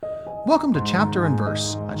Welcome to Chapter and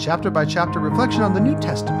Verse, a chapter-by-chapter reflection on the New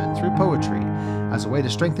Testament through poetry, as a way to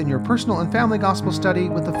strengthen your personal and family gospel study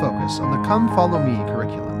with a focus on the Come Follow Me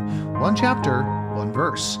curriculum. One chapter, one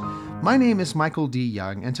verse. My name is Michael D.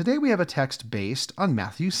 Young, and today we have a text based on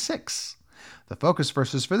Matthew 6. The focus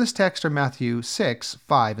verses for this text are Matthew 6,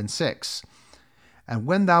 5, and 6. And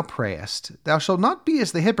when thou prayest, thou shalt not be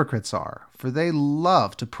as the hypocrites are, for they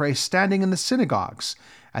love to pray standing in the synagogues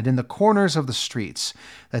and in the corners of the streets,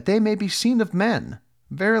 that they may be seen of men.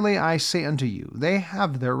 Verily I say unto you, they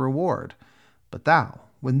have their reward. But thou,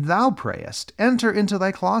 when thou prayest, enter into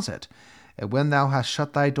thy closet, and when thou hast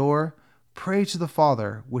shut thy door, pray to the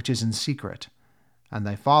Father which is in secret, and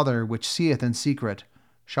thy Father which seeth in secret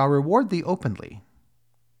shall reward thee openly.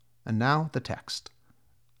 And now the text.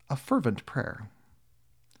 A fervent prayer.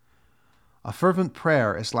 A fervent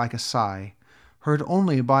prayer is like a sigh, heard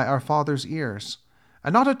only by our Father's ears,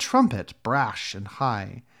 and not a trumpet brash and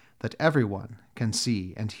high, that everyone can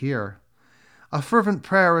see and hear. A fervent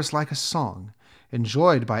prayer is like a song,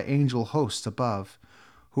 enjoyed by angel hosts above,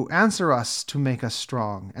 who answer us to make us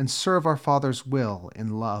strong, and serve our Father's will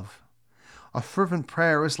in love. A fervent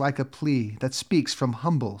prayer is like a plea that speaks from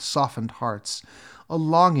humble, softened hearts, a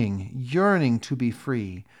longing, yearning to be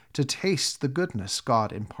free, to taste the goodness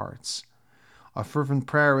God imparts. A fervent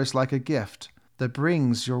prayer is like a gift that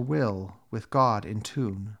brings your will with God in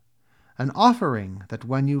tune, an offering that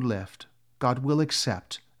when you lift, God will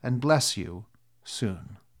accept and bless you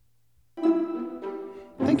soon.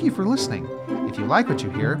 Thank you for listening. If you like what you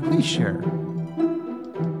hear, please share.